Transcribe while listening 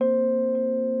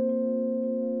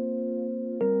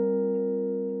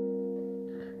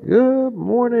Good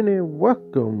morning and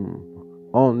welcome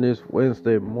on this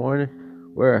Wednesday morning.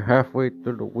 We're halfway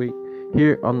through the week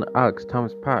here on the Alex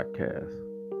Thomas podcast.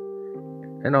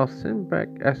 And I was sitting back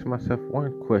asking myself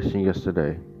one question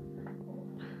yesterday.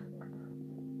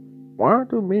 Why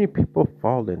do many people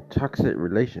fall in toxic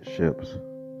relationships?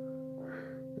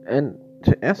 And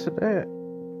to answer that,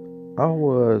 I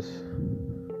was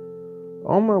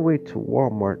on my way to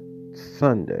Walmart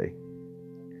Sunday.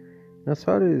 And I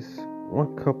saw this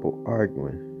one couple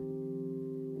arguing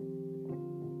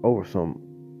over some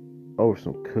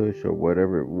kush or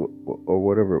whatever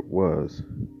it was.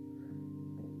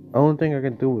 Only thing I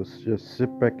can do was just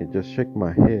sit back and just shake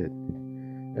my head.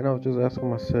 And I was just asking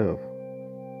myself,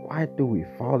 why do we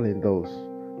fall in those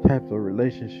types of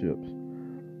relationships?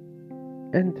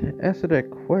 And to answer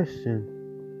that question,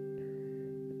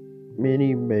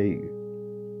 many may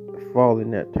fall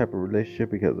in that type of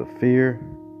relationship because of fear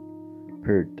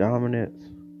dominance,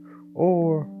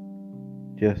 or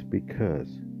just because.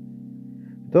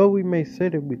 Though we may say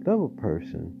that we love a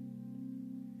person,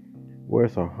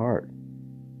 where's our heart?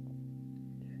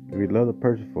 Do we love the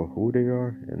person for who they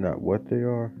are and not what they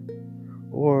are?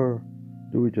 Or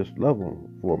do we just love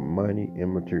them for money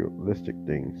and materialistic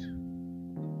things?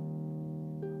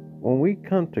 When we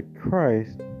come to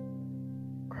Christ,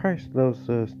 Christ loves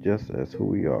us just as who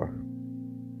we are.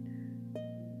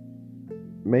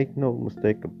 Make no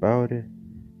mistake about it.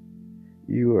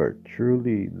 You are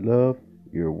truly loved,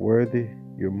 you're worthy,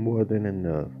 you're more than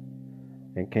enough.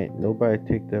 And can't nobody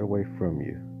take that away from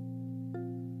you.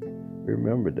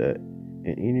 Remember that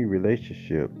in any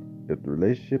relationship, if the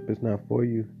relationship is not for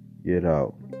you, get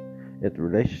out. If the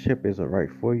relationship isn't right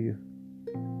for you,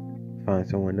 find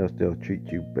someone else that'll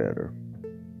treat you better.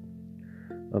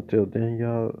 Until then,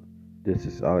 y'all, this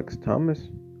is Alex Thomas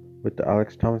with the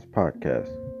Alex Thomas Podcast.